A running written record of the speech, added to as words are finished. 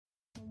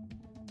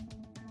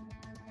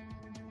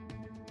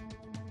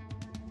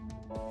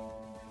Hello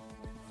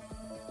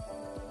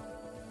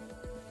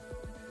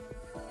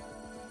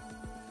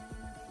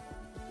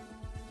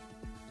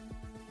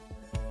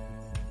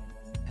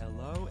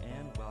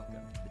and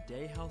welcome to the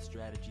Day Health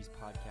Strategies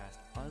podcast,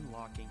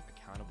 Unlocking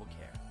Accountable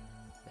Care,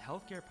 the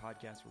healthcare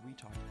podcast where we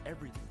talk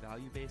everything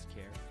value-based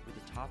care with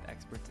the top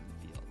experts in the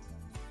field.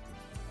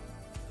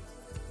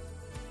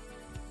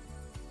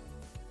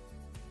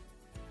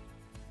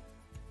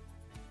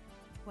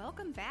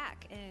 Welcome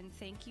back, and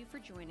thank you for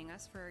joining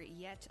us for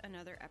yet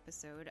another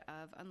episode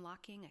of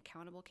Unlocking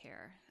Accountable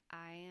Care.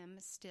 I am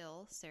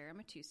still Sarah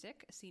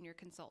Matusik, a senior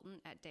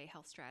consultant at Day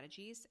Health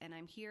Strategies, and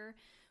I'm here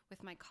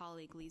with my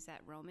colleague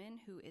Lizette Roman,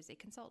 who is a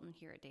consultant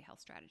here at Day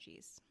Health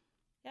Strategies.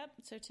 Yep,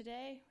 so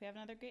today we have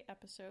another great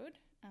episode.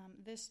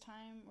 This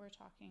time we're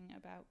talking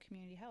about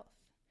community health.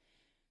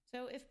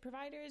 So if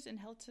providers and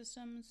health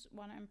systems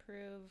want to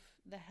improve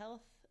the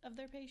health of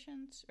their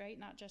patients, right,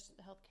 not just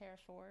the health care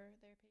for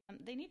their patients,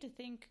 they need to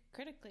think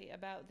critically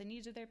about the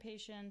needs of their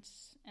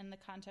patients in the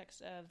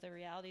context of the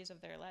realities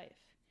of their life.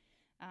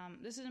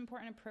 This is an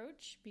important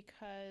approach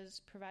because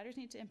providers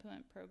need to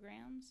implement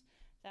programs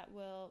that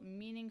will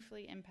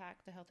meaningfully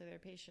impact the health of their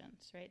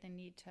patients, right? They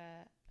need to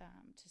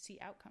see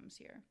outcomes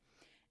here.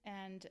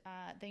 And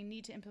they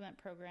need to implement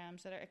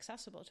programs that are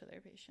accessible to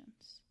their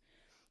patients.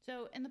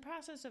 So in the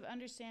process of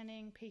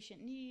understanding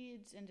patient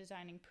needs and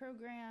designing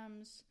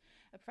programs,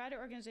 a provider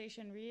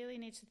organization really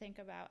needs to think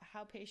about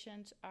how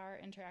patients are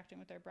interacting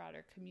with their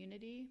broader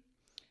community,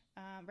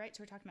 right?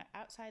 So we're talking about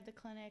outside the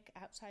clinic,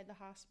 outside the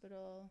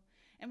hospital,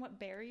 and what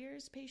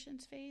barriers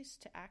patients face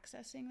to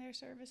accessing their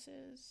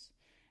services,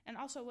 and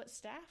also what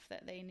staff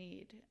that they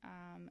need,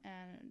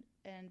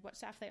 and what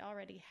staff they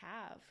already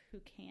have who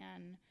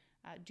can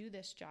do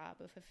this job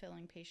of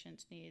fulfilling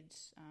patients'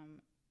 needs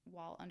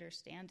while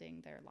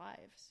understanding their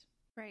lives.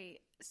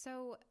 Right.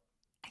 So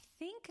I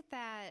think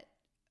that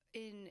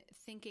in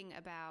thinking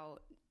about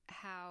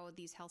how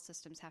these health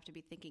systems have to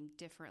be thinking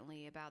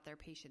differently about their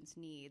patients'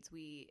 needs,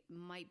 we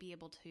might be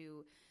able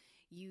to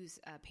use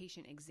a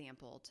patient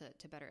example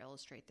to better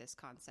illustrate this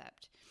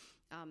concept.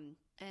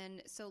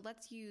 And so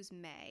let's use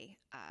May,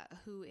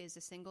 who is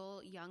a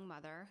single young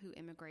mother who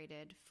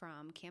immigrated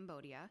from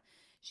Cambodia.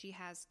 She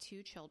has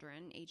two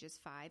children, ages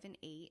 5 and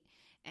 8,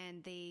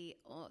 and the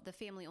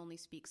family only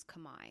speaks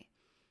Khmer.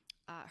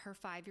 Her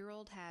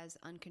 5-year-old has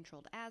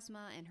uncontrolled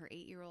asthma, and her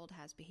 8-year-old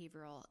has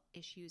behavioral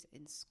issues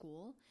in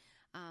school.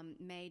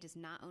 May does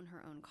not own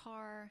her own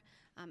car,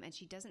 and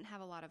she doesn't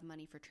have a lot of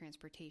money for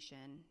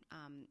transportation,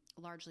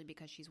 largely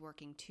because she's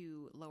working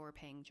 2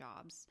 lower-paying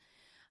jobs.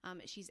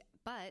 She's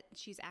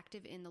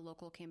active in the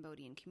local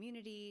Cambodian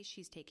community.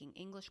 She's taking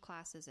English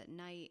classes at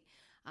night.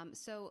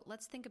 So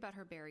let's think about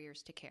her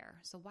barriers to care.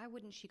 So why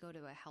wouldn't she go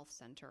to a health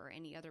center or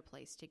any other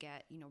place to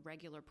get,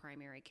 regular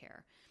primary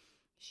care?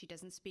 She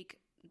doesn't speak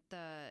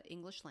the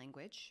English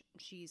language.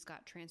 She's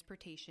got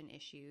transportation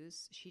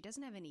issues. She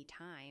doesn't have any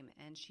time,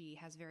 and she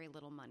has very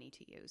little money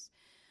to use.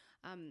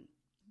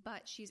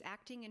 But she's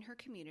acting in her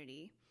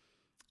community,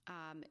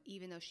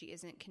 even though she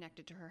isn't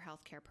connected to her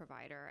healthcare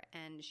provider,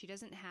 and she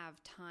doesn't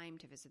have time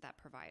to visit that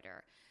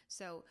provider.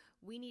 So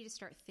we need to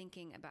start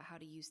thinking about how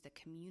to use the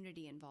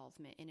community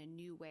involvement in a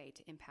new way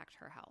to impact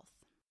her health.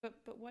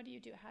 But what do you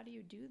do? How do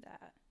you do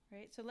that,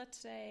 right? So let's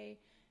say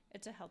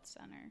it's a health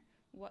center.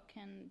 What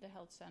can the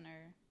health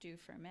center do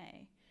for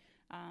May?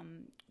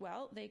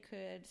 Well, they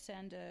could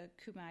send a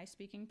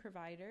Khmer-speaking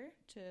provider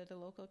to the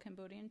local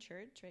Cambodian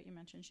church, right? You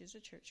mentioned she's a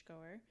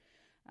churchgoer.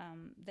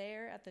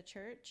 There at the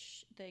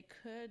church, they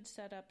could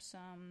set up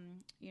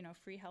some,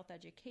 free health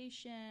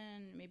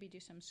education, maybe do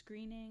some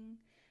screening.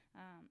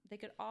 They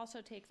could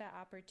also take that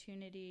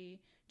opportunity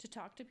to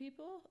talk to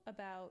people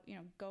about,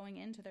 going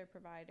into their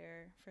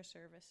provider for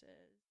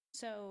services.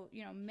 So,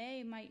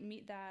 May might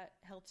meet that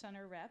health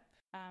center rep,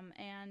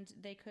 and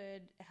they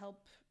could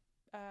help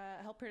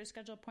her to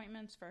schedule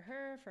appointments for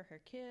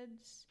her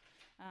kids.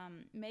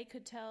 May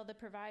could tell the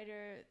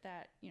provider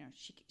that,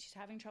 she's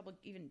having trouble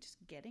even just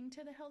getting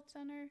to the health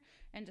center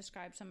and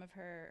describe some of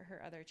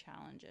her other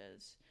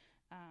challenges.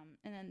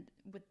 And then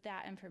with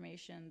that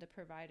information, the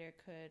provider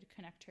could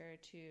connect her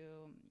to,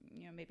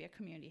 maybe a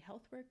community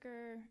health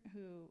worker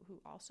who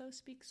also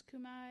speaks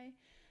Khmer,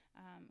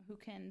 who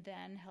can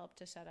then help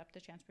to set up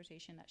the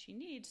transportation that she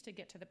needs to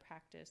get to the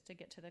practice, to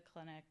get to the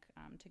clinic,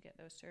 to get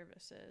those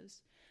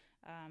services,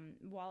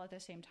 while at the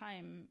same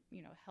time,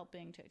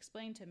 helping to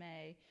explain to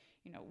May,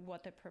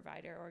 what the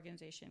provider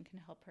organization can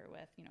help her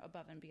with,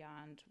 above and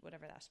beyond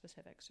whatever that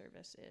specific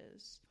service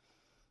is.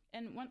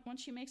 And once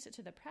she makes it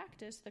to the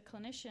practice, the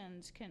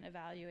clinicians can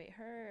evaluate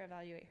her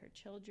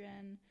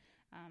children.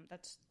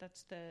 That's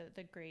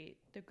the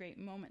great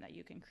moment that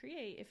you can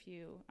create if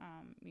you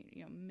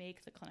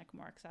make the clinic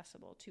more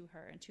accessible to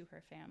her and to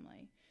her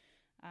family.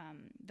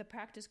 The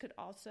practice could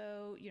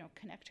also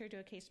connect her to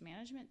a case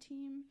management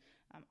team,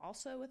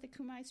 also with a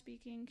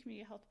Khmer-speaking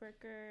community health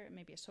worker,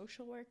 maybe a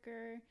social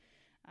worker.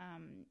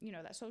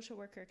 That social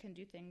worker can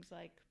do things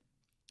like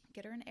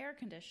get her an air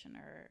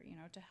conditioner,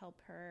 to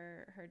help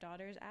her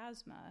daughter's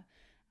asthma,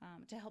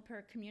 to help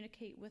her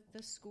communicate with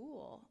the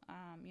school,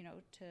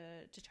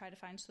 to try to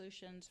find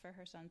solutions for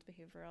her son's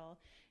behavioral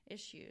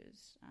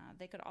issues.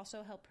 They could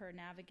also help her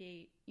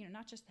navigate,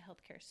 not just the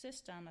healthcare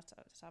system, that's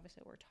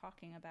obviously what we're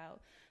talking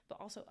about, but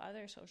also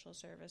other social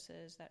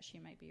services that she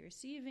might be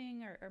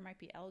receiving or might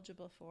be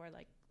eligible for,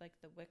 like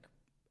the WIC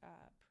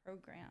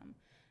program.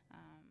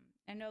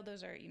 I know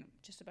those are,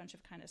 just a bunch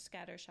of kind of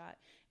scattershot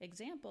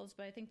examples,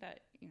 but I think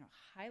that,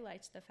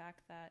 highlights the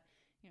fact that,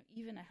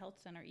 even a health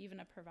center, even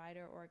a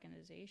provider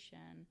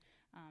organization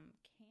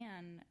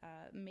can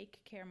make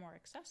care more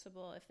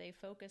accessible if they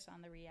focus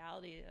on the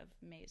reality of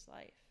May's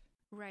life.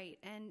 Right.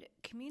 And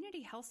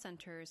community health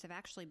centers have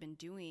actually been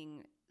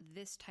doing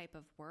this type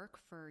of work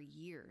for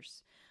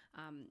years.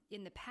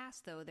 In the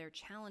past, though, their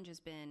challenge has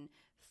been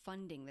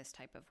funding this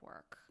type of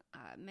work.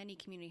 Many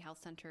community health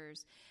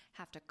centers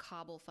have to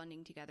cobble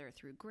funding together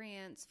through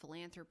grants,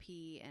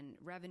 philanthropy, and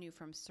revenue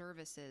from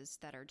services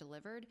that are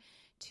delivered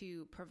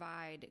to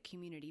provide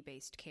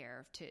community-based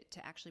care, to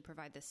actually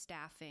provide the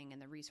staffing and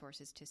the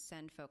resources to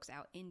send folks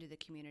out into the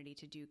community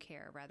to do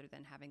care rather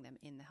than having them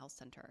in the health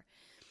center.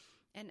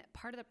 And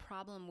part of the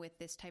problem with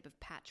this type of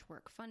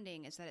patchwork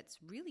funding is that it's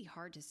really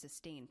hard to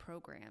sustain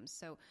programs.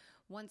 So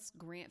once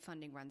grant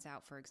funding runs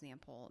out, for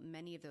example,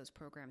 many of those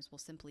programs will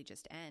simply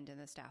just end and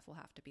the staff will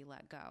have to be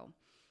let go,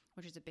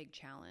 which is a big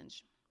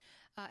challenge.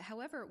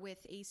 However,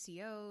 with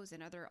ACOs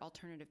and other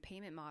alternative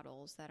payment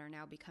models that are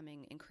now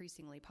becoming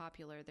increasingly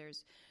popular,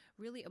 there's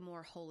really a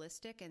more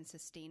holistic and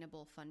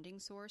sustainable funding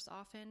source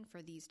often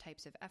for these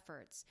types of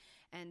efforts.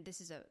 And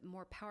this is a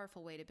more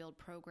powerful way to build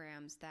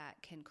programs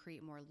that can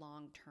create more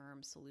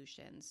long-term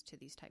solutions to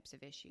these types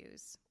of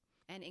issues.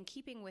 And in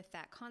keeping with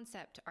that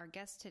concept, our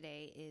guest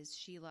today is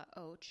Sheila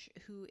Och,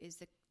 who is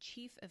the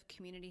Chief of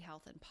Community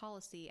Health and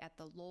Policy at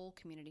the Lowell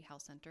Community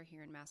Health Center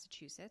here in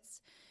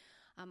Massachusetts.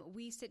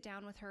 We sit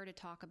down with her to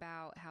talk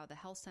about how the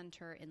health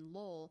center in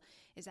Lowell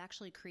is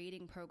actually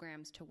creating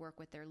programs to work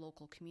with their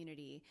local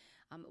community,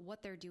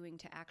 what they're doing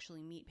to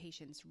actually meet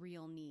patients'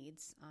 real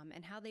needs,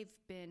 and how they've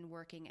been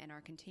working and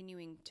are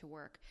continuing to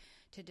work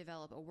to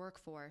develop a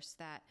workforce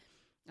that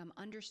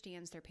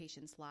understands their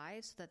patients'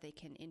 lives so that they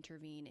can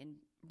intervene in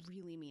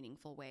really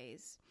meaningful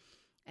ways.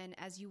 And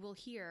as you will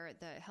hear,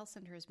 the health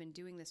center has been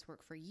doing this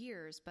work for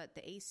years, but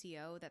the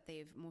ACO that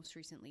they've most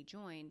recently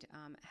joined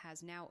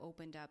has now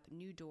opened up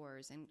new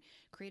doors and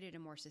created a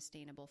more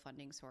sustainable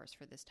funding source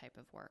for this type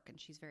of work. And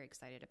she's very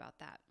excited about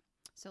that.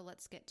 So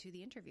let's get to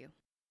the interview.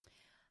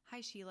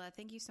 Hi, Sheila.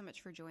 Thank you so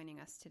much for joining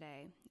us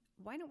today.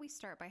 Why don't we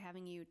start by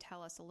having you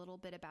tell us a little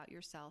bit about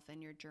yourself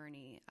and your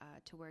journey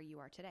to where you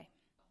are today?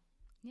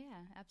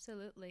 Yeah,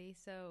 absolutely.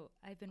 So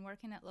I've been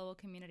working at Lowell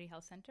Community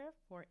Health Center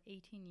for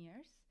 18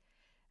 years.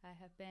 I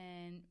have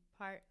been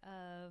part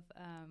of,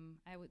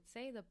 I would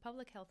say, the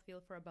public health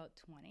field for about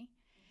 20.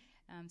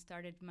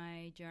 Started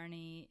my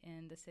journey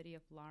in the city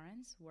of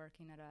Lawrence,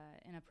 working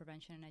in a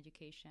prevention and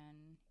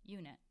education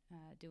unit,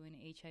 doing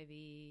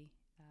HIV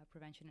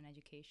prevention and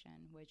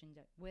education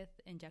with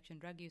injection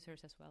drug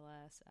users as well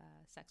as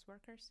sex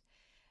workers,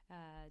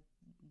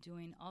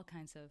 doing all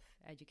kinds of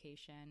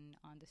education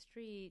on the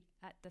street,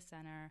 at the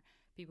center.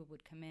 People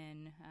would come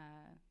in,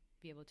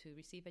 be able to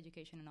receive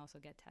education and also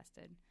get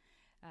tested.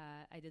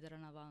 I did it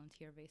on a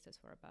volunteer basis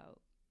for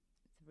about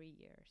 3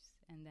 years,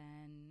 and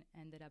then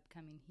ended up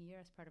coming here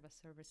as part of a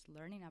service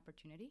learning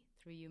opportunity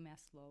through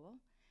UMass Lowell.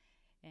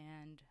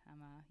 And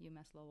I'm a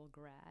UMass Lowell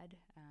grad,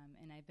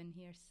 and I've been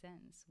here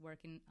since,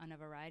 working on a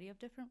variety of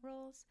different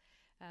roles,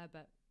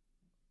 but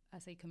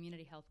as a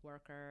community health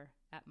worker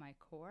at my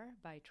core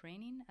by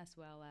training as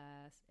well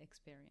as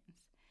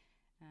experience.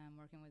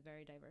 Working with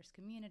very diverse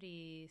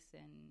communities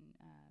and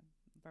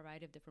a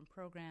variety of different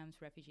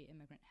programs, refugee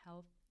immigrant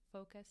health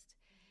focused,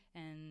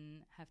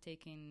 and have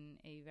taken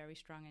a very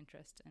strong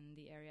interest in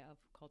the area of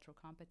cultural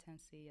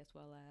competency as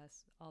well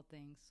as all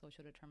things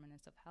social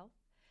determinants of health,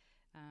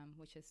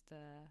 which is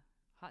the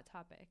hot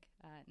topic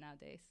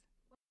nowadays.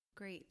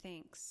 Great,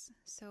 thanks.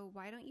 So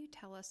why don't you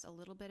tell us a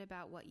little bit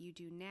about what you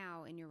do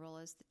now in your role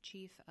as the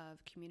Chief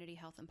of Community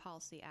Health and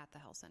Policy at the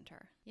Health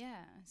Center?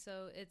 Yeah,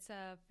 so it's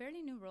a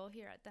fairly new role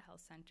here at the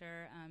Health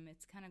Center.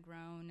 It's kind of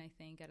grown, I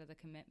think, out of the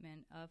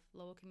commitment of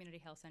Lowell Community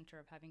Health Center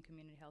of having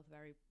community health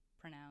very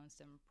pronounced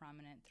and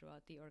prominent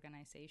throughout the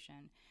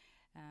organization.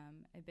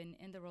 I've been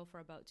in the role for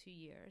about 2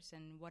 years,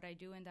 and what I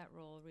do in that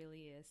role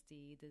really is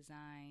the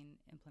design,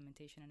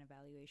 implementation, and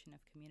evaluation of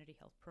community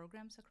health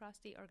programs across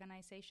the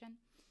organization.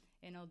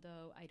 And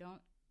although I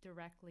don't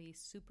directly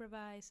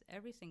supervise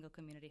every single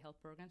community health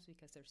programs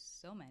because there's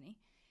so many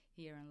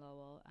here in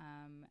Lowell,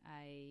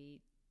 I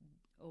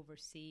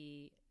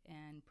oversee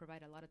and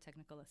provide a lot of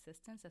technical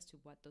assistance as to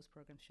what those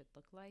programs should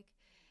look like,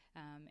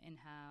 and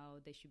how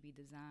they should be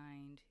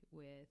designed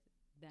with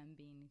them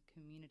being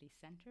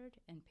community-centered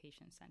and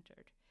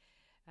patient-centered.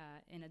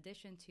 In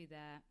addition to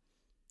that,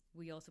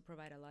 we also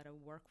provide a lot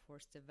of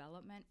workforce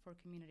development for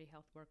community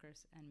health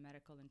workers and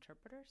medical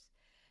interpreters.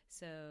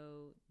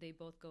 So they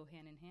both go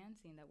hand in hand,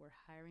 seeing that we're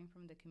hiring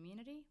from the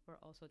community. We're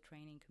also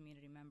training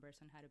community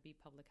members on how to be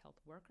public health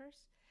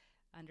workers,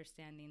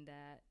 understanding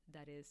that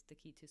that is the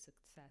key to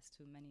success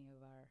to many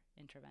of our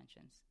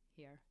interventions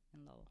here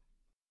in Lowell.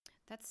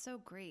 That's so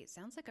great.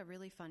 Sounds like a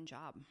really fun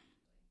job.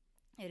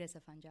 It is a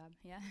fun job,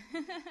 yeah.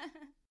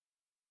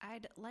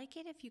 I'd like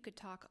it if you could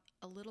talk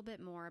a little bit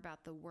more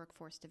about the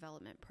workforce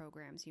development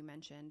programs you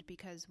mentioned,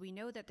 because we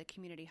know that the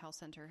Community Health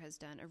Center has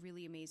done a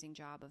really amazing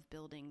job of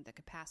building the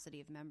capacity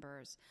of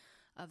members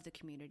of the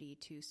community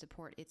to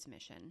support its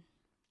mission.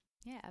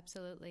 Yeah,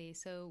 absolutely.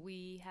 So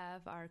we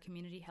have our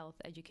Community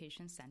Health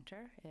Education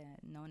Center,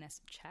 known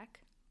as CHEC,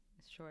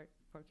 short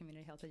for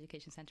Community Health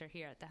Education Center,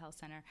 here at the Health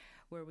Center,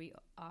 where we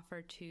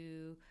offer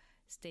 2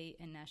 state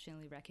and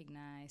nationally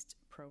recognized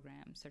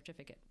programs,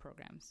 certificate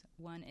programs.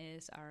 One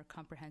is our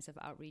Comprehensive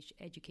Outreach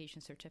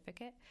Education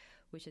Certificate,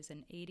 which is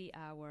an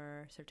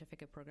 80-hour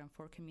certificate program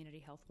for community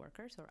health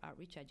workers or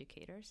outreach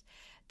educators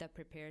that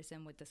prepares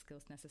them with the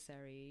skills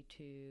necessary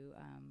to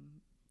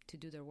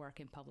do their work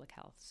in public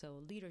health.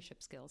 So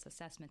leadership skills,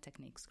 assessment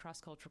techniques,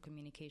 cross-cultural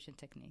communication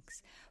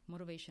techniques,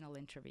 motivational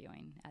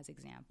interviewing as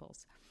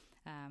examples.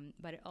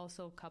 But it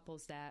also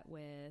couples that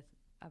with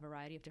a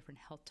variety of different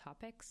health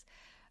topics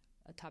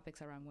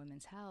around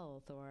women's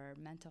health or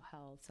mental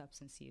health,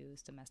 substance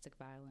use, domestic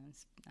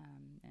violence,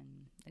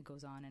 and it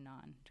goes on in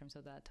terms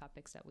of the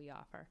topics that we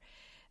offer.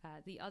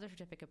 The other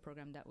certificate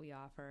program that we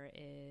offer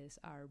is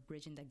our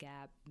Bridging the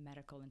Gap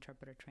Medical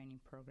Interpreter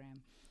Training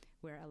Program.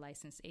 We're a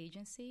licensed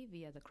agency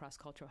via the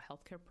Cross-Cultural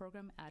Healthcare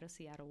Program out of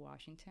Seattle,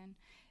 Washington,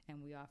 and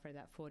we offer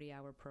that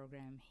 40-hour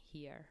program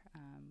here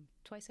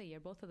twice a year.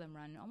 Both of them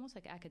run almost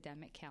like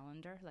academic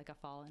calendar, like a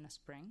fall and a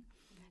spring,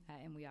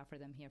 and we offer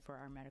them here for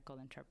our medical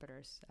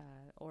interpreters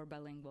or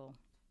bilingual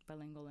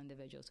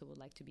individuals who would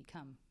like to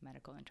become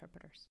medical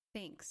interpreters.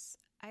 Thanks.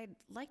 I'd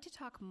like to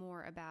talk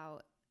more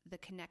about the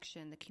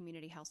connection the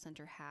Community Health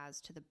Center has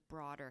to the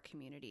broader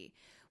community.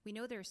 We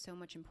know there's so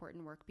much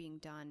important work being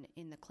done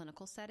in the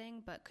clinical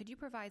setting, but could you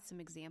provide some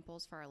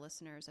examples for our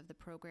listeners of the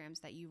programs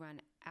that you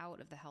run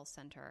out of the health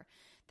center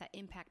that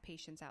impact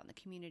patients out in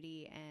the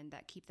community and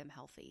that keep them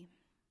healthy?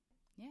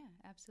 Yeah,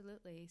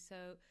 absolutely.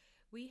 So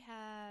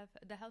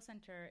the health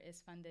center is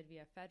funded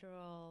via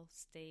federal,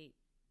 state,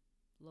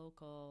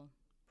 local,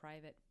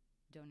 private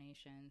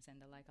donations and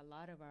the like. A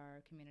lot of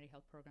our community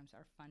health programs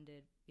are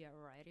funded via a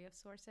variety of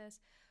sources.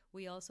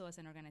 We also, as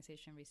an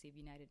organization, receive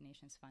United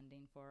Nations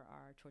funding for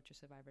our torture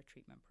survivor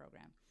treatment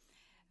program.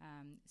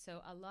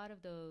 So a lot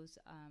of those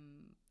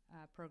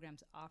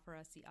programs offer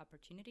us the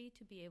opportunity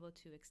to be able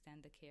to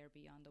extend the care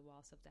beyond the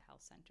walls of the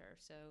health center.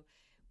 So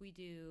we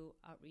do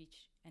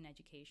outreach and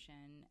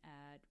education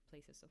at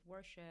places of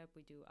worship.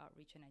 We do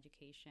outreach and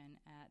education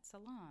at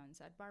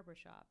salons, at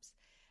barbershops.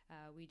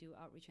 We do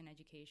outreach and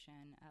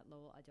education at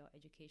Lowell Adult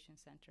Education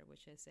Center,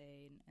 which is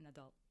an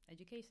adult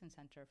education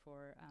center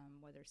for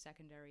whether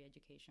secondary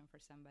education for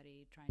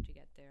somebody trying to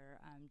get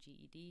their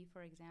GED,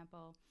 for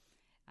example,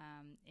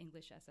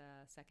 English as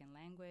a second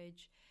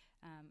language,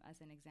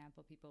 as an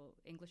example,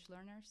 English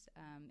learners,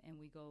 and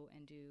we go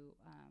and do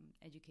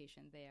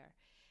education there.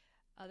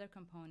 Other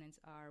components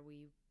are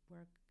we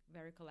work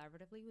very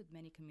collaboratively with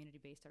many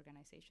community-based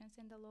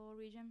organizations in the Lowell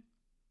region.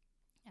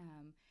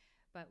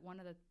 But one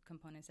of the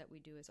components that we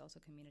do is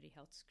also community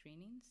health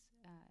screenings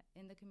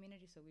in the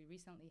community. So we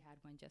recently had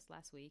one just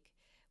last week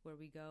where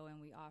we go and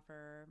we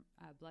offer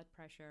blood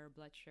pressure,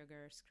 blood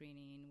sugar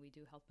screening. We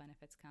do health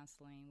benefits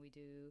counseling. We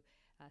do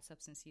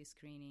substance use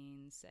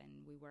screenings.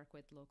 And we work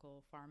with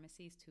local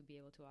pharmacies to be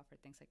able to offer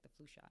things like the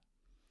flu shot.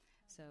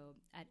 So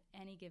at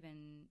any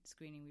given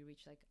screening, we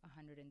reach like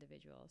 100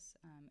 individuals,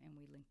 and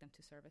we link them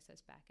to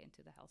services back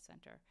into the health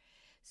center.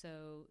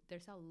 So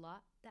there's a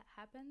lot that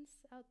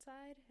happens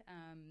outside.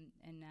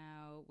 And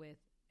now with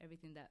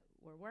everything that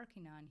we're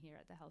working on here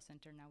at the health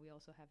center, now we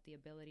also have the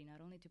ability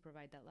not only to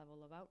provide that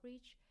level of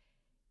outreach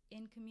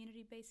in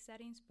community-based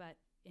settings, but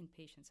in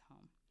patients'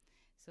 home.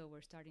 So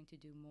we're starting to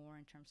do more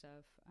in terms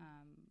of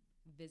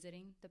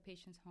visiting the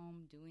patient's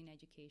home, doing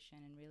education,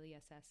 and really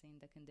assessing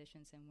the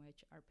conditions in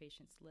which our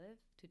patients live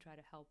to try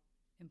to help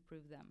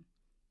improve them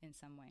in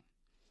some way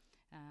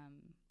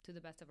to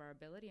the best of our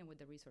ability and with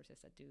the resources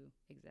that do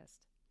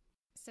exist.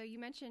 So you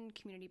mentioned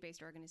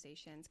community-based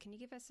organizations. Can you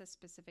give us a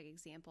specific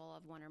example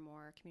of one or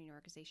more community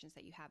organizations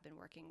that you have been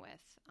working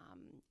with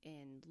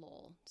in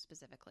Lowell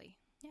specifically?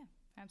 Yeah,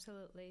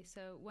 absolutely.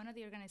 So one of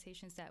the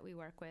organizations that we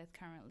work with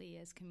currently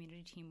is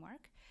Community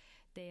Teamwork.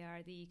 They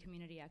are the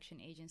community action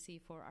agency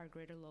for our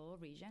greater Lowell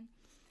region.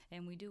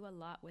 And we do a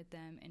lot with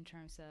them in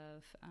terms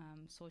of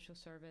social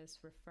service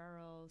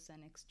referrals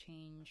and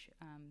exchange.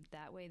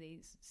 That way they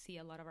see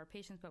a lot of our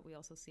patients, but we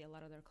also see a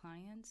lot of their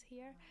clients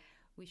here.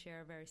 We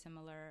share a very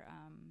similar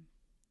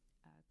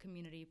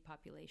community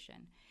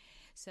population.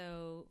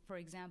 So, for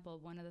example,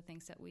 one of the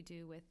things that we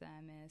do with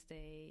them is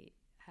they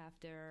have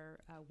their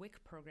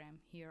WIC program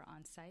here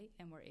on site,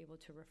 and we're able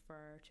to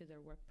refer to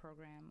their WIC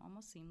program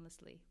almost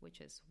seamlessly,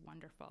 which is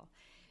wonderful.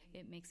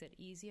 It makes it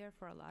easier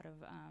for a lot of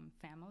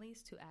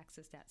families to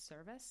access that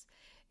service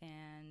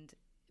and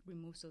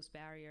removes those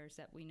barriers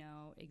that we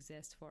know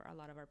exist for a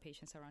lot of our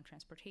patients around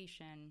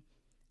transportation,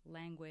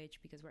 language,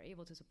 because we're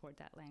able to support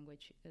that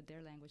language,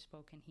 their language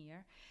spoken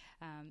here.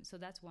 So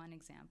that's one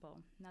example.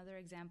 Another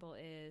example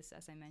is,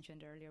 as I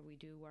mentioned earlier, we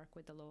do work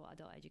with the Lowell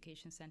Adult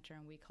Education Center,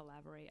 and we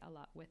collaborate a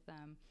lot with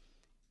them,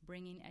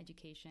 bringing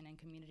education and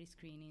community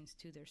screenings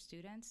to their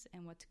students.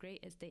 And what's great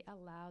is they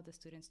allow the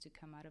students to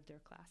come out of their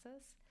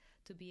classes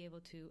to be able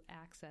to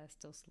access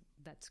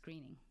that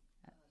screening.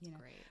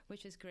 Great.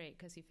 Which is great,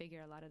 because you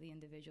figure a lot of the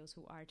individuals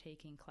who are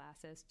taking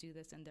classes do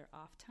this in their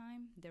off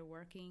time. They're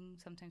working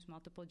sometimes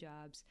multiple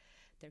jobs.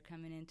 They're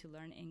coming in to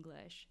learn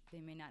English. They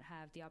may not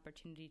have the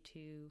opportunity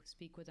to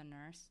speak with a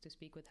nurse, to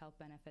speak with health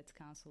benefits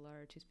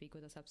counselor, to speak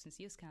with a substance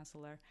use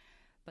counselor,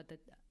 but the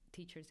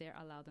teachers there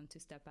allow them to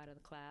step out of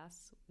the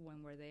class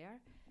when we're there,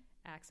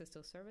 access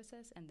those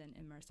services, and then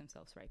immerse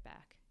themselves right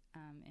back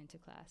into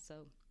class.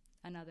 So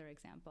another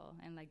example,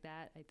 and like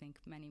that, I think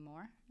many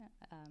more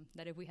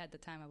that if we had the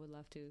time, I would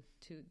love to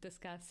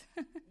discuss.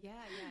 Yeah,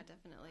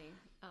 definitely.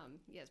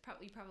 Yes,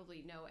 you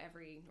probably know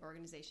every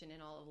organization in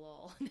all of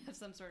Lowell and have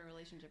some sort of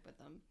relationship with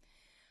them.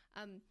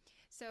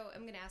 So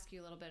I'm going to ask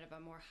you a little bit of a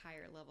more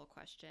higher level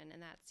question,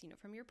 and that's,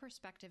 from your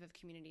perspective of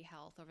community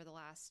health over the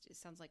last, it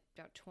sounds like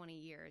about 20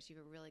 years, you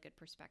have a really good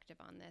perspective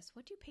on this.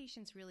 What do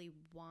patients really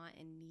want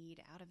and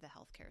need out of the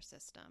healthcare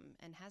system?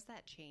 And has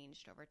that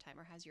changed over time,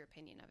 or has your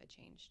opinion of it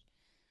changed?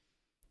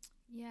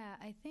 Yeah,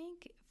 I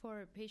think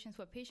for patients,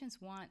 what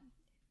patients want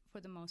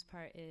for the most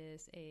part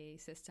is a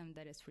system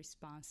that is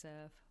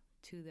responsive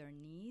to their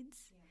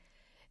needs.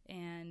 Yeah.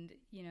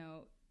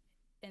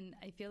 And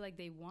I feel like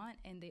they want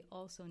and they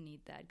also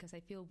need that, because I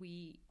feel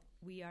we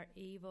are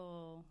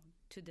able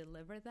to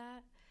deliver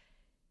that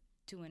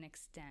to an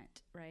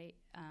extent, right?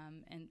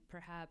 And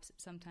perhaps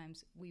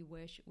sometimes we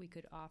wish we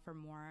could offer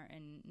more,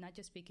 and not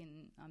just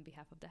speaking on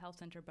behalf of the health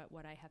center, but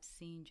what I have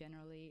seen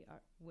generally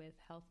with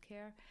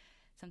healthcare.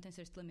 Sometimes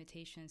there's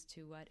limitations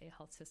to what a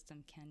health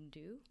system can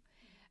do.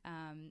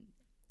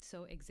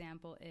 So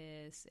example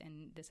is,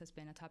 and this has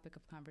been a topic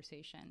of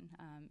conversation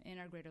in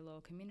our greater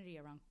Lowell community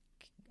around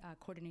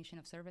coordination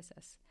of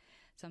services.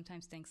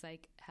 Sometimes things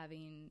like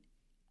having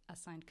a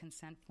signed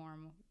consent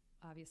form,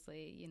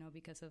 obviously,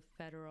 because of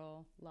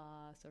federal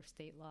laws or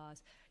state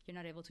laws, you're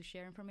not able to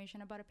share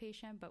information about a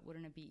patient, but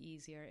wouldn't it be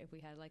easier if we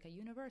had like a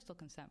universal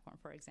consent form,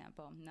 for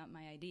example? Not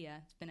my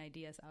idea. It's been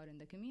ideas out in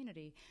the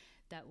community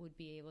that would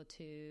be able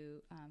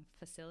to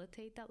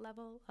facilitate that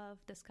level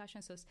of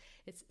discussion. So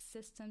it's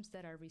systems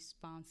that are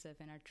responsive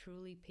and are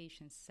truly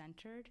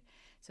patient-centered,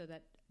 so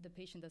that the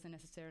patient doesn't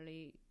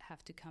necessarily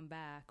have to come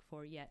back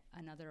for yet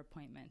another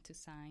appointment to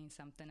sign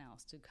something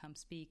else, to come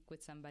speak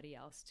with somebody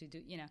else, to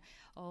do,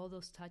 all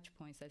those touch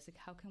points. That's like,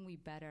 how can we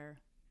better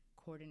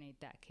coordinate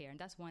that care? And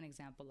that's one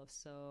example of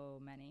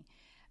so many.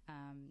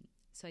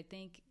 So I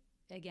think,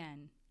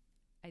 again,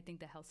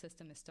 the health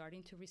system is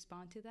starting to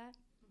respond to that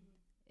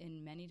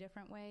in many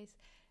different ways.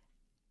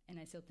 And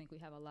I still think we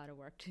have a lot of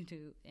work to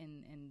do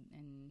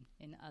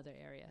in other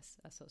areas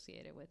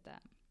associated with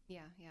that.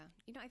 Yeah.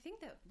 I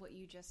think that what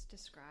you just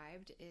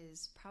described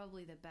is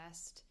probably the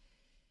best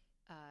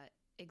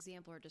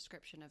example or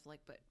description of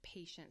like what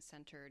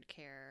patient-centered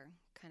care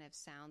kind of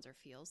sounds or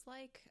feels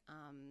like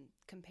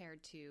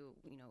compared to,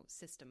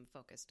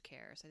 system-focused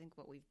care. So I think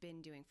what we've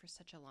been doing for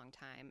such a long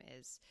time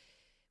is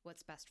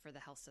what's best for the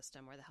health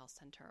system or the health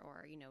center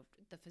or,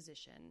 the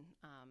physician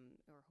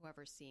or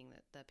whoever's seeing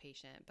the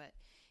patient, but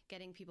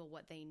getting people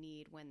what they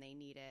need when they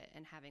need it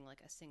and having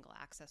like a single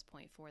access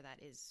point for that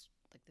is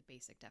like the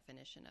basic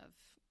definition of,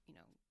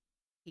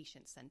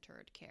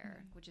 patient-centered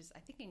care, which is, I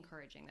think,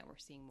 encouraging that we're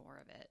seeing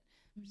more of it.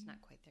 We're just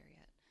not quite there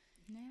yet.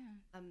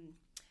 Yeah.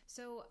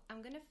 So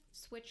I'm going to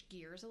switch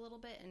gears a little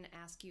bit and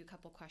ask you a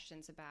couple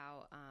questions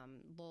about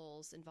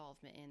Lowell's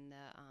involvement in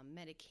the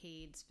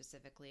Medicaid,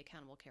 specifically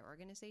Accountable Care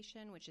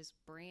Organization, which is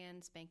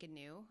brand spanking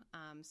new.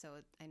 So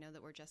I know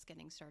that we're just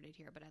getting started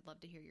here, but I'd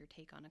love to hear your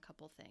take on a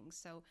couple things.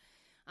 So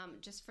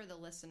just for the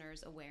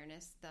listeners'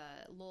 awareness,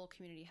 the Lowell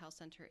Community Health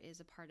Center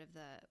is a part of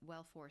the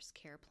WellForce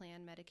Care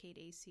Plan Medicaid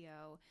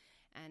ACO,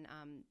 and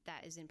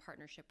that is in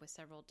partnership with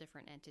several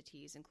different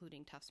entities,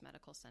 including Tufts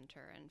Medical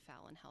Center and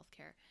Fallon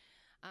Healthcare.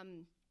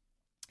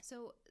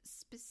 So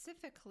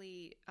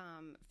specifically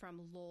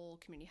from Lowell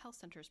Community Health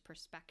Center's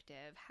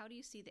perspective, how do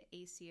you see the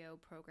ACO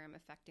program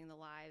affecting the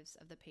lives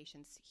of the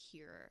patients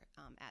here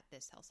at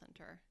this health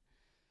center?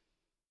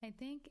 I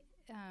think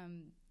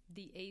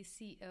the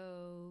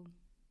ACO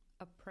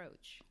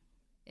approach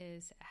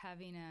is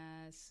having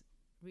us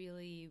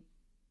really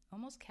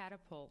almost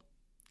catapult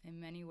in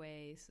many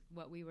ways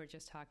what we were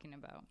just talking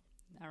about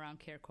around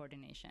care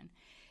coordination.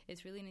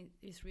 It's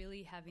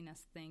really having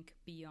us think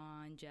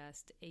beyond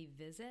just a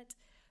visit,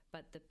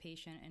 but the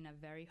patient in a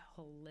very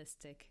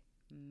holistic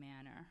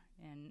manner.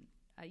 And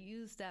I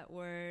use that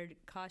word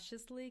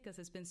cautiously because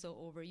it's been so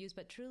overused,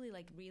 but truly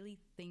like really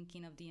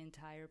thinking of the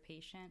entire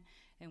patient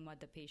and what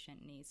the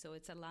patient needs. So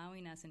it's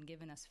allowing us and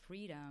giving us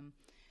freedom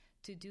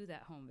to do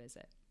that home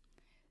visit,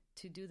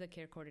 to do the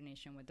care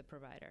coordination with the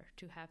provider,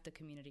 to have the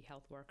community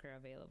health worker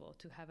available,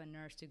 to have a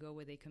nurse to go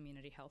with a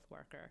community health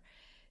worker,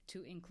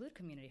 to include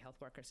community health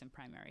workers in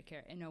primary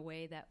care in a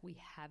way that we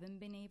haven't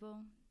been able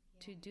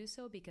to do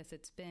so, because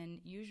it's been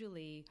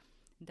usually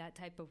that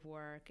type of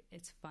work,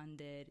 it's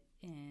funded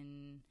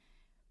in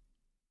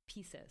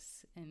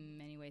pieces in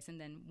many ways. And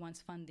then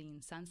once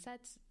funding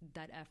sunsets,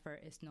 that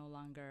effort is no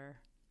longer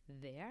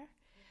there.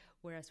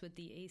 Whereas with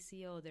the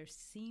ACO, there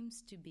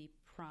seems to be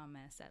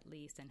promise, at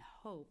least, and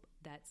hope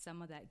that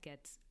some of that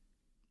gets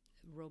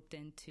roped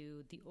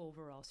into the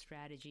overall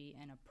strategy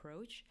and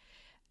approach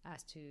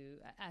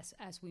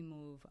as we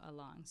move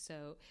along.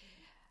 So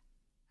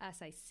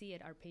as I see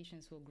it, our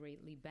patients will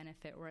greatly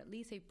benefit, or at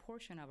least a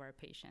portion of our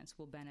patients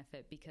will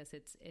benefit, because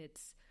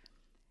it's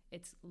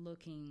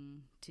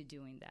looking to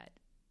doing that.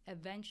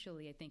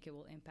 Eventually, I think it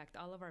will impact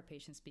all of our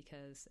patients,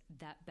 because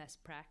that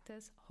best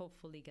practice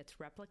hopefully gets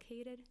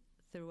replicated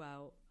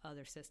throughout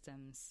other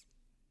systems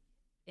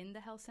in the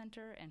health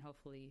center and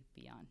hopefully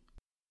beyond.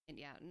 And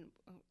yeah,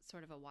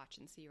 sort of a watch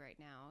and see right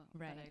now.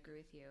 Right. But I agree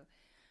with you.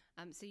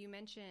 So you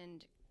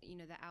mentioned,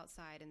 the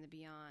outside and the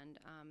beyond.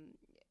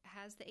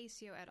 Has the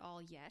ACO at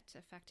all yet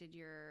affected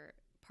your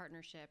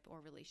partnership or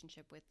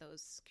relationship with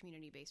those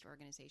community-based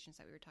organizations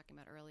that we were talking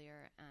about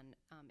earlier? And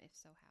if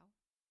so,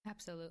 how?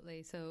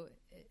 Absolutely. So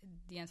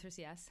the answer is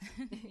yes.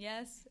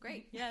 Yes.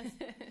 Great. Yes.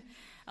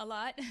 A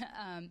lot.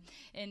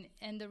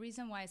 And the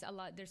reason why is a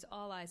lot, there's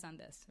all eyes on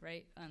this,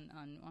 right?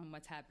 On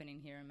what's happening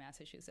here in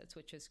Massachusetts,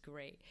 which is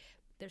great.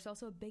 There's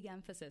also a big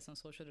emphasis on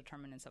social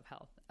determinants of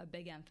health, a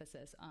big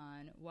emphasis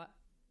on what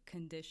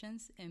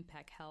conditions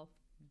impact health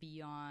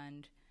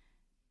beyond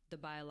the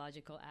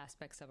biological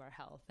aspects of our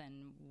health,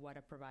 and what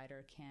a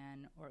provider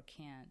can or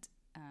can't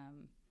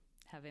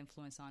have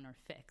influence on or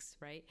fix,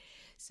 right?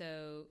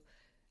 So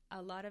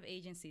a lot of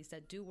agencies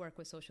that do work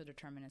with social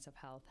determinants of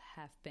health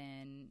have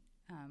been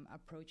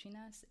approaching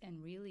us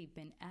and really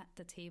been at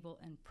the table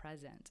and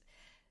present,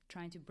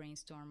 trying to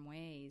brainstorm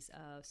ways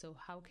of, so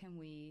how can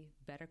we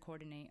better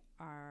coordinate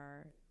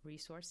our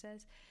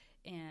resources?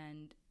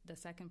 And the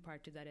second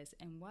part to that is,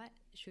 and what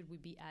should we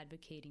be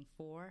advocating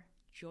for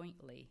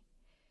jointly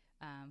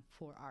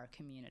for our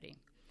community?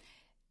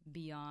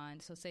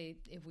 Beyond, so say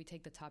if we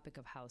take the topic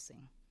of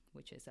housing,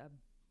 which is a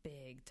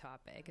big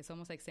topic. It's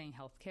almost like saying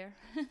healthcare,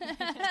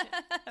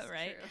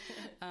 right?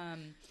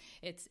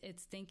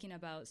 It's thinking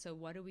about, so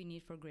what do we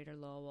need for Greater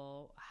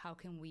Lowell? How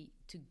can we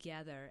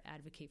together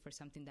advocate for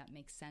something that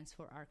makes sense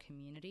for our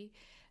community?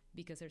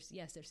 Because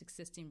there's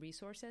existing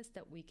resources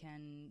that we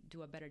can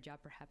do a better job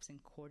perhaps in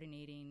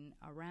coordinating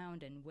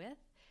around and with,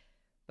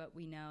 but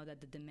we know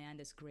that the demand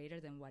is greater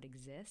than what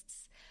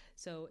exists.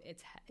 So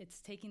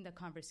it's taking the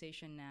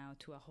conversation now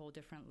to a whole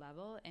different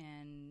level,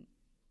 and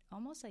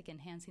almost like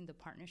enhancing the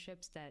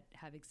partnerships that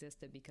have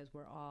existed, because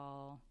we're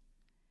all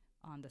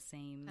on the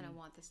same... Kind of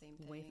want the same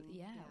thing.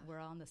 Yeah, we're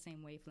all on the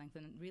same wavelength,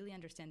 and really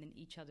understanding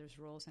each other's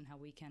roles and how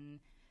we can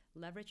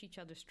leverage each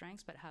other's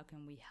strengths, but how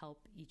can we help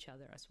each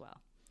other as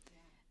well.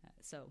 Yeah.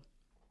 So...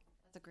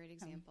 That's a great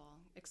example.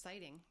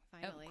 Exciting,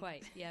 finally. Oh,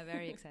 quite. Yeah,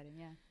 very exciting,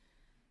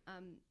 yeah.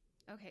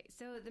 Okay,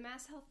 so the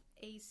Mass Health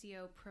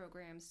ACO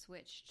program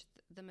switched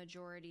the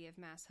majority of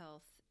Mass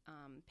Health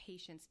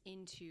patients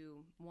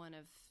into one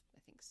of, I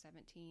think,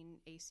 17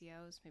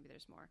 ACOs. Maybe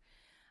there's more.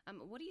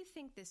 What do you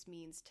think this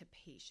means to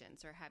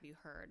patients, or have you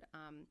heard?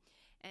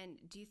 And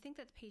do you think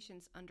that the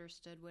patients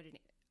understand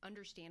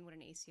what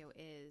an ACO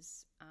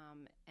is,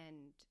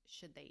 and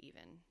should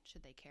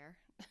they care?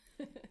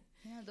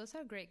 Yeah, those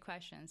are great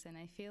questions, and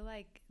I feel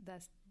like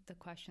that's the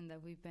question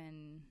that we've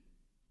been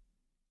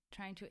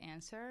trying to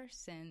answer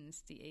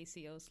since the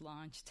ACOs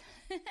launched,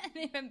 and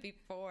even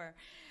before.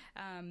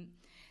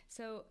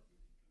 So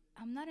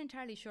I'm not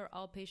entirely sure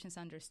all patients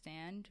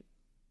understand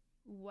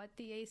what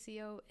the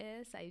ACO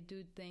is. I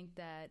do think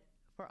that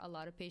for a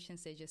lot of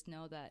patients, they just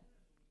know that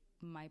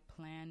my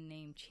plan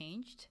name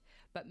changed,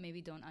 but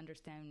maybe don't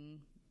understand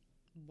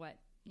what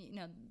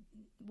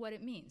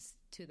it means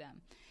to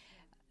them.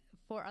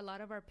 For a lot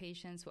of our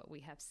patients, what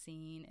we have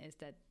seen is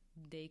that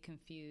they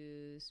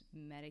confuse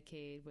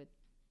Medicaid with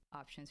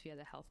options via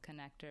the Health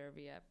Connector,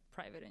 via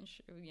private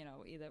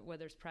either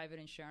whether it's private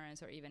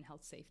insurance or even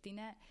health safety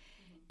net.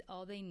 Mm-hmm.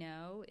 All they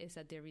know is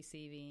that they're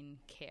receiving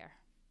care.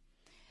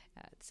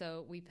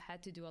 So we've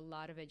had to do a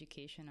lot of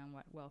education on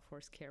what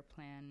Well-Force Care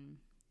Plan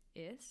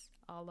is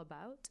all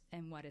about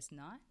and what is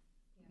not,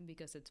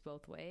 because it's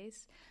both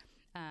ways,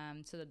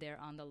 so that they're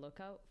on the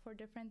lookout for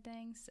different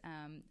things.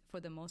 For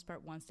the most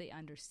part, once they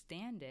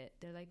understand it,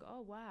 they're like,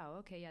 oh, wow,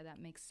 okay, yeah, that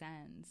makes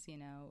sense,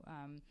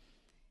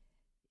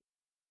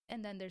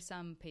 And then there's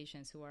some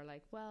patients who are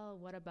like, well,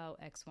 what about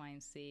X, Y,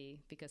 and Z?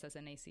 Because as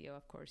an ACO,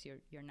 of course,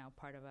 you're now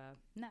part of a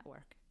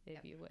network,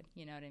 if you would.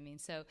 You know what I mean?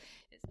 So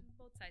it's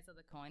both sides of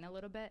the coin a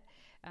little bit.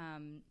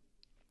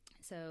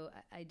 So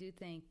I do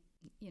think,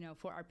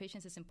 for our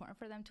patients, it's important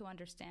for them to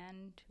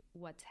understand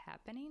what's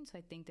happening. So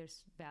I think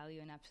there's value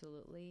in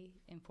absolutely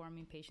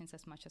informing patients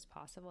as much as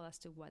possible as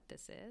to what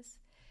this is.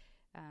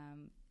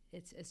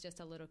 It's just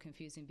a little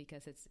confusing,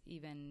 because it's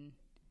even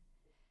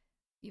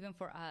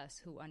for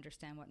us who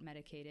understand what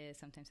Medicaid is,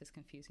 sometimes it's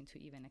confusing to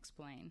even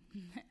explain.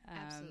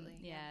 Absolutely.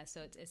 Yeah.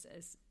 So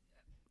it's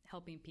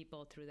helping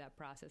people through that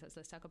process. So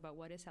let's talk about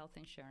what is health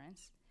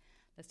insurance.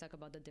 Let's talk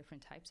about the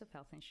different types of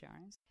health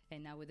insurance.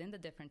 And now within the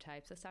different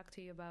types, let's talk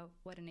to you about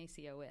what an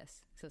ACO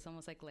is. So it's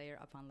almost like layer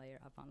upon layer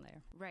upon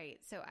layer. Right.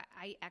 So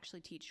I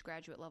actually teach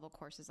graduate level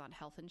courses on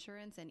health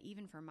insurance. And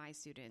even for my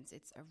students,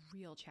 it's a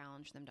real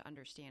challenge for them to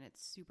understand.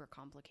 It's super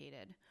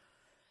complicated.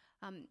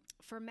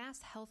 For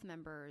Mass Health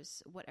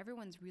members, what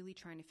everyone's really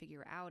trying to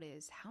figure out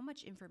is how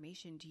much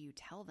information do you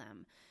tell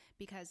them?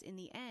 Because in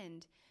the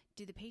end,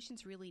 do the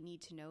patients really need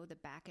to know the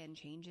back-end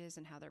changes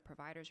and how their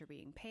providers are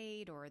being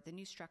paid or the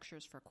new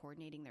structures for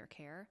coordinating their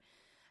care?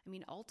 I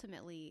mean,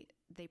 ultimately,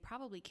 they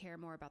probably care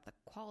more about the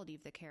quality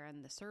of the care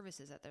and the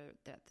services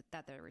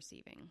that they're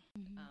receiving.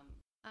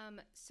 Mm-hmm.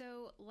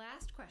 So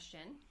last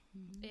question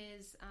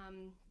is...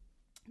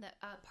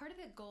 part of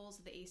the goals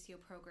of the ACO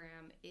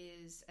program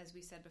is, as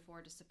we said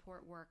before, to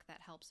support work that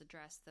helps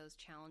address those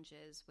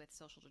challenges with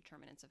social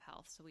determinants of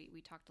health. So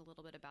we talked a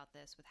little bit about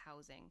this with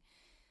housing.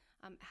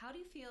 How do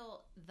you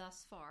feel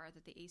thus far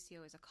that the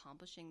ACO is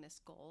accomplishing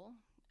this goal?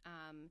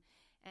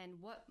 And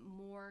what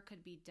more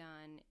could be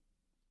done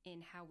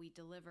in how we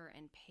deliver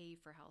and pay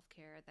for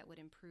healthcare that would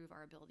improve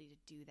our ability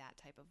to do that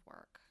type of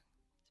work?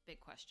 It's a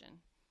big question.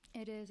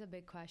 It is a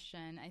big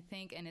question, I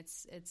think, and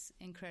it's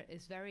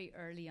very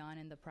early on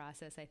in the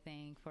process, I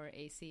think, for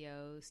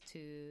ACOs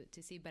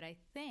to see. But I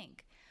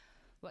think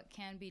what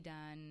can be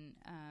done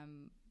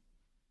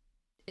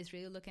is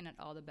really looking at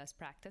all the best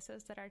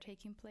practices that are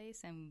taking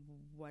place and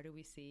what do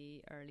we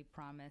see early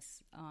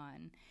promise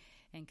on,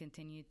 and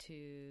continue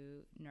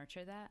to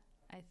nurture that,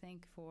 I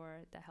think,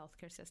 for the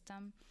healthcare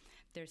system.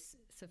 There's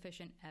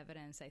sufficient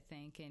evidence, I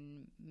think,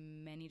 in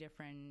many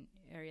different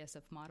areas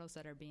of models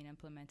that are being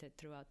implemented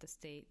throughout the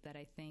state that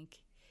I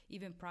think,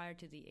 even prior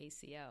to the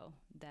ACO,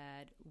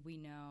 that we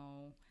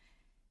know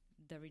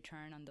the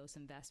return on those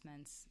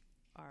investments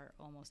are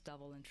almost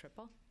double and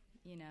triple,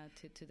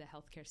 to the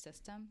healthcare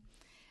system.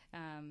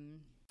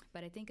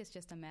 But I think it's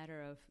just a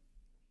matter of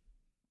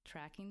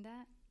tracking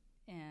that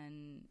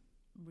and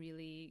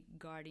really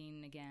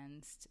guarding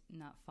against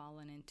not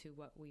falling into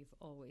what we've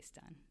always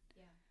done.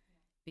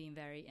 Being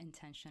very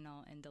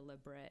intentional and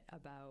deliberate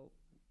about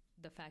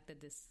the fact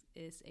that this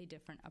is a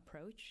different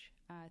approach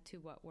to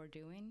what we're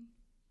doing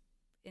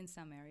in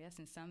some areas.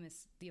 In some,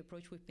 is the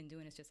approach we've been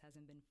doing just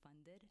hasn't been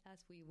funded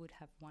as we would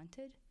have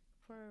wanted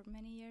for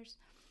many years.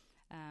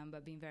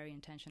 But being very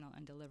intentional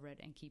and deliberate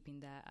and keeping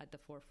that at the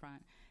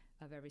forefront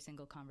of every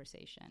single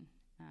conversation.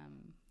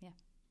 Yeah,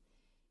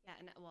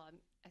 and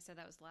I said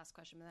that was the last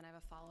question, but then I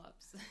have a follow-up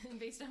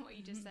based on what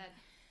you just said.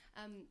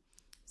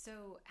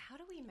 So how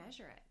do we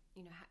measure it?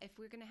 If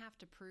we're going to have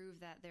to prove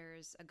that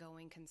there's a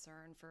going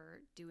concern for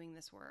doing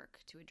this work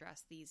to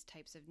address these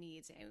types of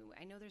needs,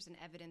 I know there's an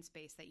evidence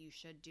base that you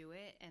should do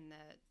it and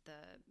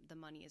the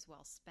money is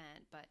well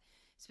spent, but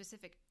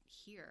specific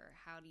here,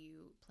 how do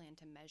you plan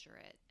to measure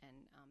it and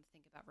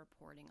think about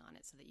reporting on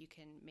it so that you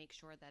can make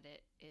sure that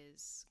it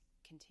is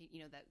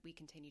that we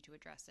continue to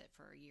address it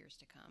for years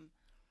to come?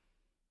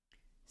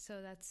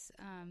 So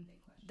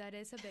that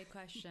is a big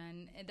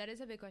question. That is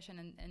a big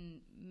question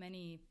in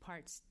many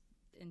parts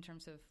in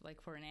terms of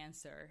for an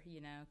answer,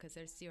 because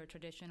there's your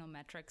traditional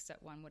metrics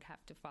that one would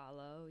have to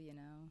follow,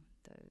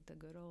 the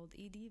good old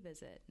ED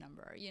visit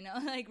number,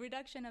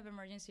 reduction of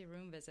emergency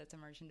room visits,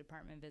 emergency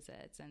department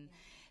visits, and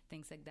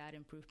things like that,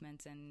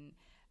 improvements in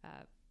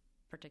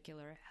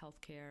particular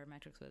healthcare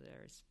metrics,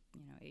 whether it's,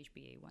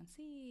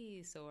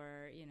 HbA1cs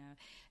or,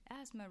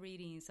 asthma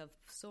readings of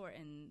sort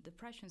and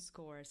depression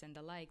scores and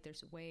the like.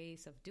 There's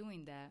ways of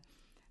doing that,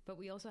 but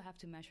we also have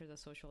to measure the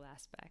social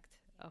aspect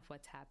of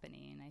what's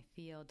happening. And I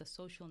feel the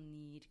social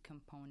need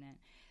component,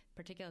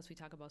 particularly as we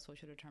talk about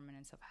social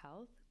determinants of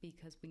health,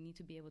 because we need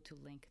to be able to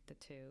link the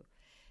two.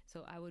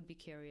 So I would be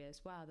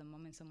curious, wow, the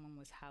moment someone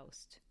was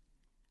housed,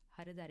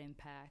 how did that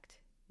impact?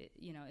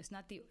 It's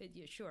not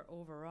sure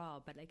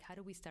overall, but how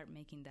do we start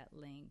making that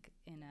link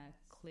in a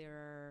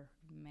clearer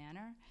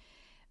manner?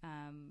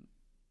 And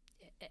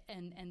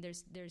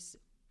there's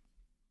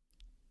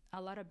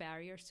a lot of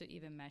barriers to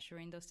even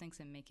measuring those things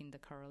and making the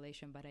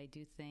correlation, but I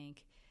do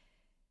think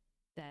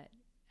that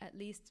at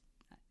least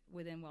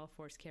within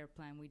Well-Force Care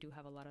Plan, we do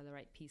have a lot of the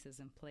right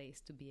pieces in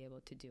place to be able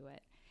to do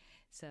it.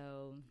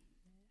 So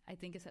I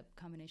think it's a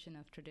combination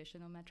of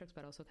traditional metrics,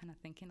 but also kind of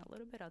thinking a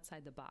little bit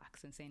outside the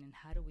box and saying, and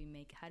how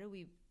do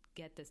we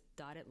get this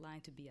dotted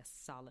line to be a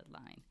solid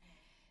line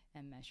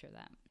and measure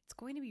that? It's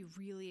going to be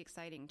really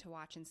exciting to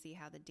watch and see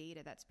how the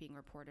data that's being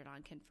reported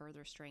on can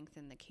further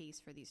strengthen the case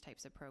for these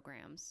types of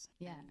programs.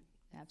 Yeah,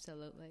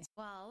 absolutely.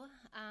 Well,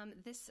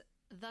 this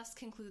thus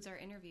concludes our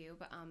interview,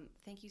 but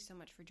thank you so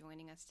much for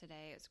joining us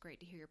today. It's great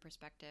to hear your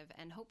perspective,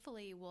 and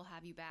hopefully we'll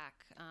have you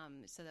back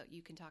so that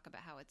you can talk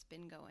about how it's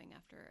been going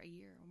after a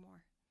year or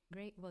more.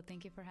 Great. Well,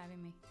 thank you for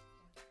having me.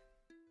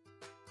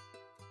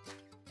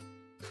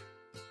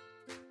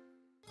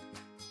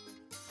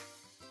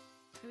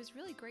 It was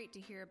really great to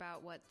hear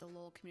about what the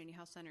Lowell Community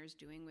Health Center is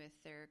doing with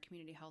their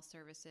community health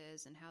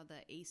services and how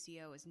the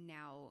ACO is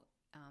now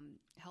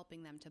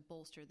helping them to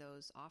bolster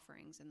those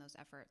offerings and those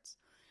efforts.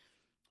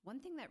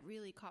 One thing that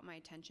really caught my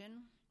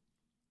attention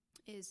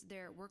is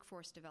their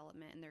workforce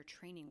development and their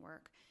training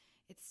work.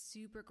 It's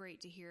super great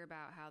to hear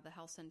about how the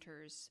health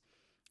centers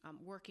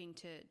working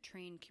to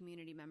train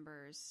community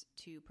members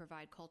to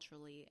provide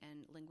culturally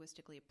and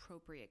linguistically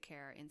appropriate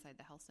care inside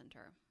the health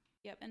center.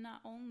 Yep, and not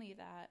only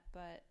that,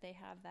 but they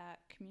have that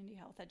community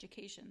health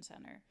education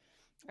center,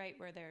 right,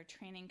 where they're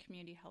training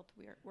community health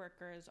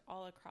workers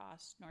all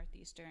across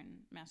northeastern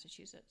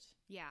Massachusetts.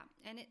 Yeah,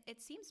 and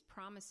it seems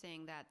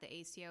promising that the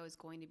ACO is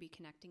going to be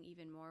connecting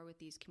even more with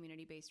these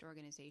community-based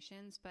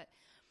organizations, but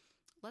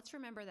let's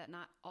remember that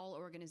not all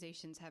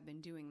organizations have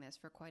been doing this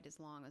for quite as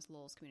long as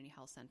Lowell's Community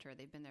Health Center.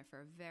 They've been there for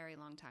a very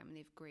long time, and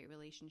they have great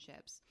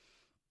relationships.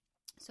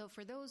 So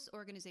for those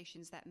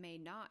organizations that may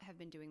not have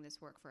been doing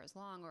this work for as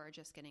long or are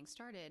just getting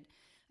started,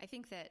 I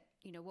think that,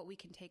 what we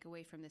can take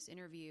away from this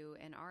interview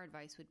and our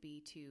advice would be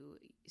to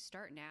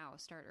start now,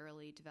 start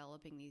early,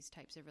 developing these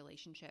types of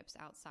relationships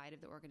outside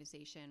of the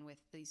organization with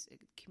these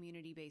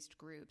community-based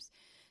groups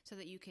so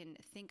that you can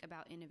think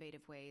about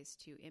innovative ways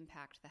to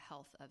impact the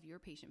health of your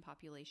patient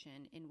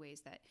population in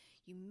ways that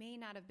you may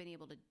not have been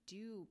able to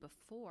do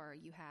before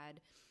you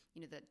had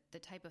the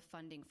type of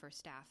funding for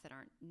staff that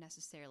aren't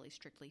necessarily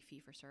strictly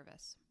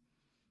fee-for-service.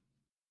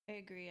 I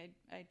agree.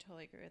 I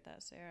totally agree with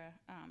that, Sarah.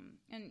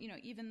 And,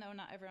 even though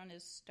not everyone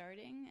is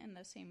starting in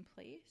the same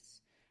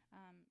place,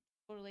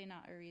 totally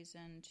not a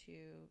reason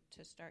to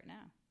start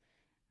now.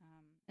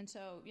 And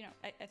so,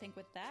 I think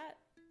with that,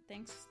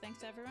 thanks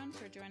everyone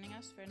for joining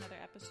us for another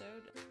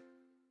episode.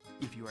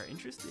 If you are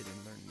interested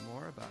in learning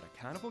more about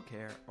accountable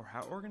care or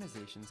how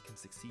organizations can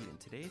succeed in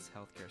today's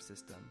healthcare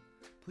system,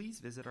 please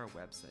visit our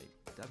website,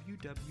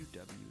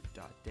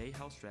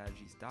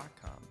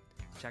 www.dayhealthstrategies.com.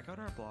 Check out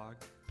our blog,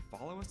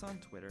 follow us on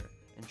Twitter,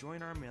 and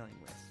join our mailing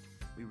list.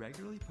 We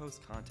regularly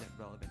post content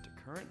relevant to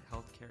current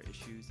healthcare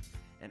issues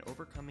and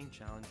overcoming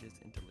challenges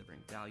in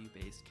delivering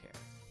value-based care.